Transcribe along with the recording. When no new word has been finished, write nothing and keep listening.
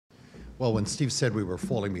Well, when Steve said we were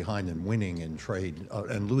falling behind in winning in trade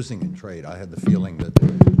and losing in trade, I had the feeling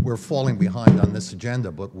that we're falling behind on this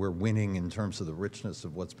agenda, but we're winning in terms of the richness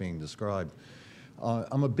of what's being described.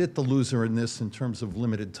 I'm a bit the loser in this in terms of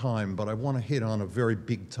limited time, but I want to hit on a very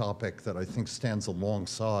big topic that I think stands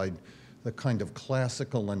alongside the kind of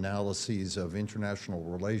classical analyses of international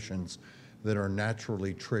relations that are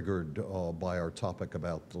naturally triggered by our topic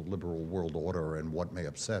about the liberal world order and what may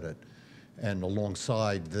upset it. And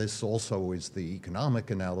alongside this also is the economic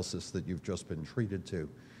analysis that you've just been treated to.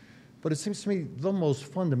 But it seems to me the most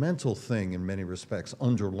fundamental thing in many respects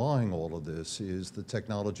underlying all of this is the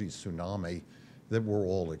technology tsunami that we're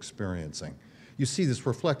all experiencing. You see this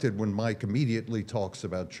reflected when Mike immediately talks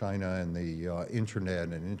about China and the internet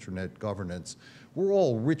and internet governance. We're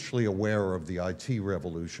all richly aware of the IT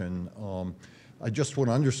revolution. I just want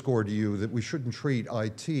to underscore to you that we shouldn't treat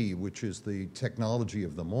IT, which is the technology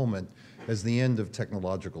of the moment, as the end of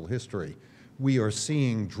technological history. We are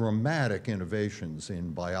seeing dramatic innovations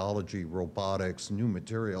in biology, robotics, new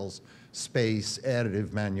materials, space,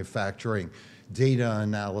 additive manufacturing, data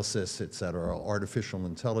analysis, et cetera, artificial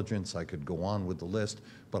intelligence. I could go on with the list,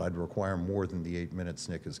 but I'd require more than the 8 minutes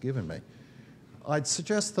Nick has given me. I'd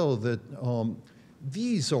suggest, though, that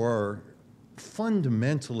these are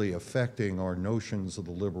fundamentally affecting our notions of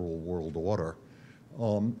the liberal world order.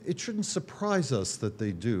 It shouldn't surprise us that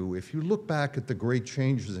they do. If you look back at the great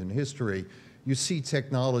changes in history, you see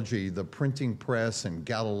technology, the printing press and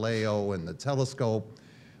Galileo and the telescope,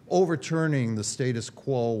 overturning the status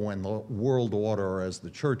quo and the world order as the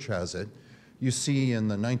church has it. You see in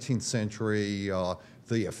the 19th century the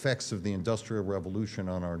effects of the Industrial Revolution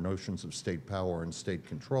on our notions of state power and state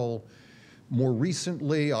control. More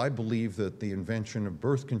recently, I believe that the invention of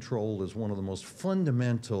birth control is one of the most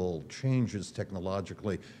fundamental changes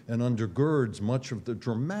technologically and undergirds much of the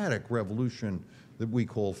dramatic revolution that we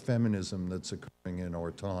call feminism that's occurring in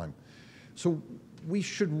our time. So we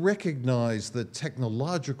should recognize that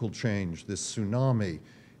technological change, this tsunami,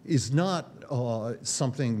 is not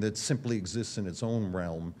something that simply exists in its own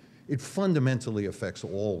realm. It fundamentally affects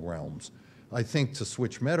all realms. I think, to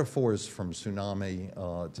switch metaphors from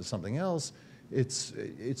tsunami to something else, it's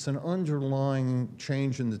an underlying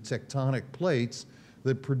change in the tectonic plates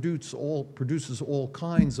that produces all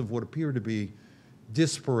kinds of what appear to be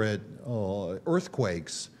disparate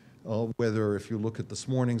earthquakes, whether if you look at this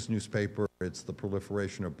morning's newspaper, it's the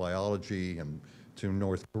proliferation of biology and to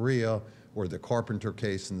North Korea, or the Carpenter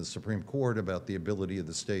case in the Supreme Court about the ability of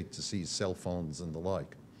the state to seize cell phones and the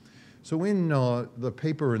like. So in the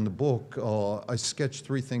paper in the book, I sketched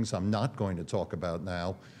 3 things I'm not going to talk about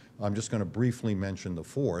now. I'm just going to briefly mention the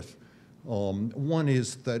fourth. One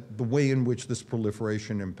is that the way in which this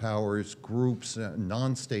proliferation empowers groups,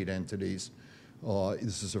 non-state entities.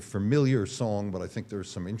 This is a familiar song, but I think there's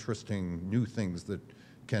some interesting new things that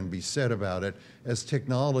can be said about it, as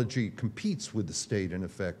technology competes with the state, in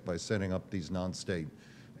effect, by setting up these non-state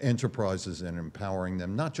enterprises and empowering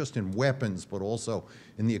them, not just in weapons, but also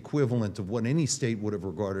in the equivalent of what any state would have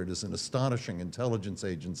regarded as an astonishing intelligence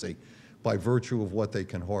agency by virtue of what they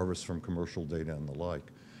can harvest from commercial data and the like.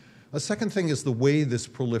 A second thing is the way this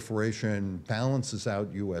proliferation balances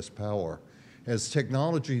out U.S. power. As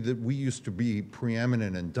technology that we used to be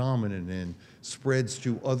preeminent and dominant in spreads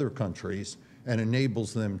to other countries and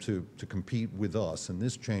enables them to compete with us, and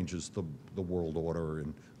this changes the world order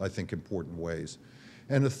in, I think, important ways.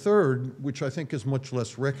 And a third, which I think is much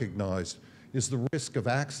less recognized, is the risk of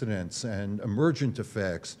accidents and emergent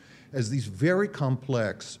effects as these very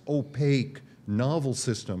complex, opaque, novel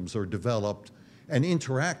systems are developed and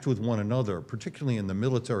interact with one another, particularly in the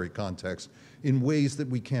military context, in ways that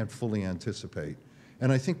we can't fully anticipate.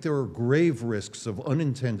 And I think there are grave risks of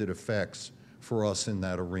unintended effects for us in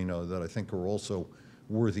that arena that I think are also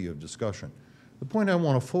worthy of discussion. The point I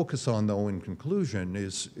want to focus on, though, in conclusion,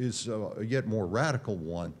 is a yet more radical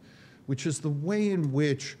one, which is the way in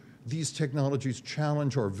which these technologies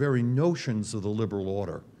challenge our very notions of the liberal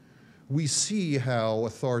order. We see how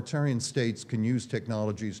authoritarian states can use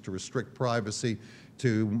technologies to restrict privacy,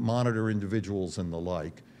 to monitor individuals and the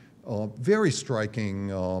like. Very striking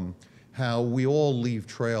how we all leave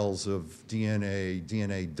trails of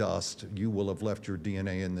DNA dust. You will have left your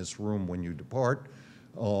DNA in this room when you depart.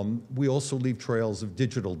 We also leave trails of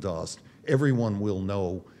digital dust. Everyone will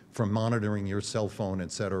know from monitoring your cell phone,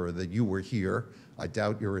 et cetera, that you were here. I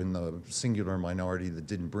doubt you're in the singular minority that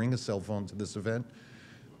didn't bring a cell phone to this event.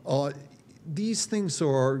 These things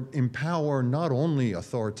empower not only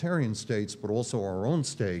authoritarian states, but also our own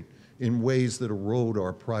state in ways that erode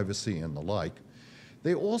our privacy and the like.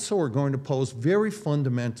 They also are going to pose very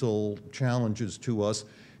fundamental challenges to us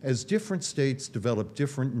as different states develop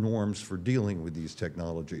different norms for dealing with these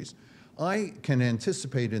technologies. I can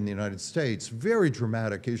anticipate in the United States very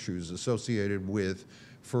dramatic issues associated with,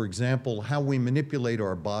 for example, how we manipulate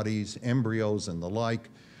our bodies, embryos, and the like.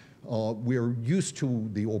 We're used to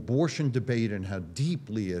the abortion debate and how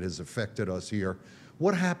deeply it has affected us here.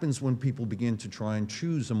 What happens when people begin to try and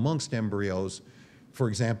choose amongst embryos, for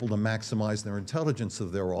example, to maximize their intelligence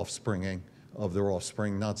of their offspring,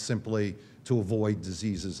 not simply to avoid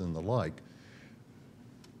diseases and the like?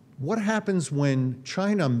 What happens when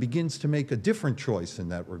China begins to make a different choice in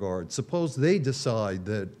that regard? Suppose they decide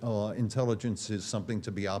that intelligence is something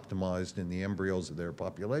to be optimized in the embryos of their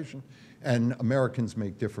population, and Americans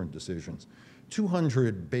make different decisions.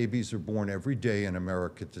 200 babies are born every day in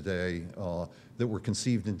America today that were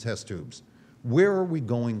conceived in test tubes. Where are we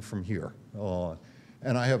going from here?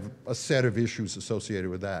 And I have a set of issues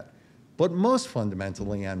associated with that. But most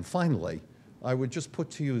fundamentally and finally, I would just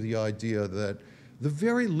put to you the idea that the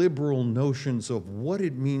very liberal notions of what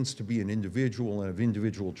it means to be an individual and of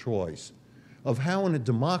individual choice, of how in a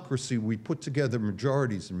democracy we put together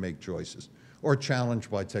majorities and make choices, are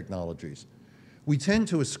challenged by technologies. We tend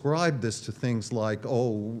to ascribe this to things like,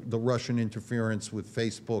 oh, the Russian interference with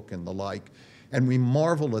Facebook and the like, and we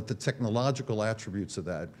marvel at the technological attributes of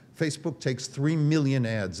that. Facebook takes 3 million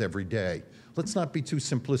ads every day. Let's not be too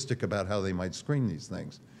simplistic about how they might screen these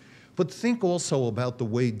things. But think also about the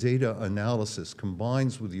way data analysis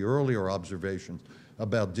combines with the earlier observations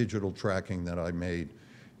about digital tracking that I made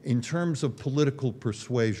in terms of political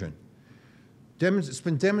persuasion. It's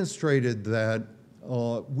been demonstrated that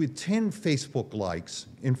with 10 Facebook likes,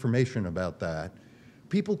 information about that,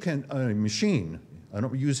 people can, a machine,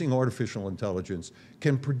 using artificial intelligence,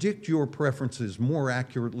 can predict your preferences more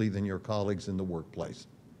accurately than your colleagues in the workplace.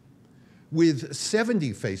 With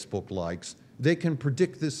 70 Facebook likes, they can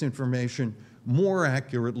predict this information more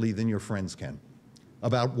accurately than your friends can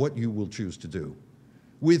about what you will choose to do.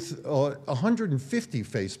 With 150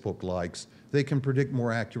 Facebook likes, they can predict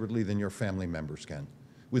more accurately than your family members can.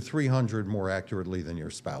 With 300, more accurately than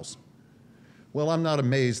your spouse. Well, I'm not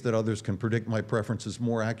amazed that others can predict my preferences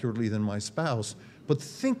more accurately than my spouse, but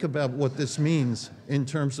think about what this means in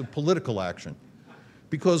terms of political action.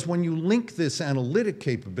 Because when you link this analytic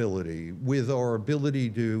capability with our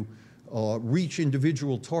ability to reach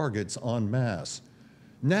individual targets en masse,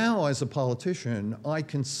 now as a politician, I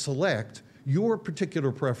can select your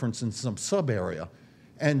particular preference in some sub-area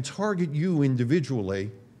and target you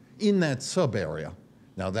individually in that sub-area.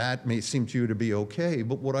 Now that may seem to you to be okay,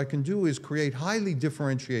 but what I can do is create highly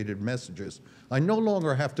differentiated messages. I no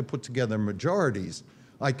longer have to put together majorities.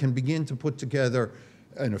 I can begin to put together,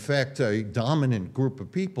 in effect, a dominant group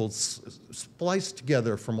of people spliced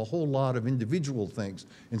together from a whole lot of individual things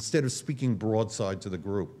instead of speaking broadside to the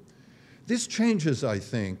group. This changes, I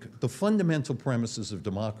think, the fundamental premises of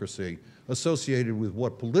democracy associated with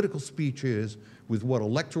what political speech is, with what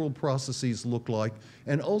electoral processes look like,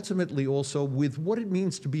 and ultimately also with what it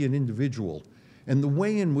means to be an individual, and the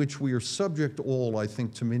way in which we are subject all, I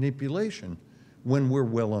think, to manipulation when we're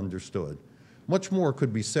well understood. Much more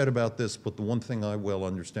could be said about this, but the one thing I well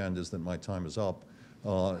understand is that my time is up,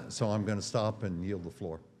 so I'm going to stop and yield the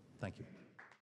floor. Thank you.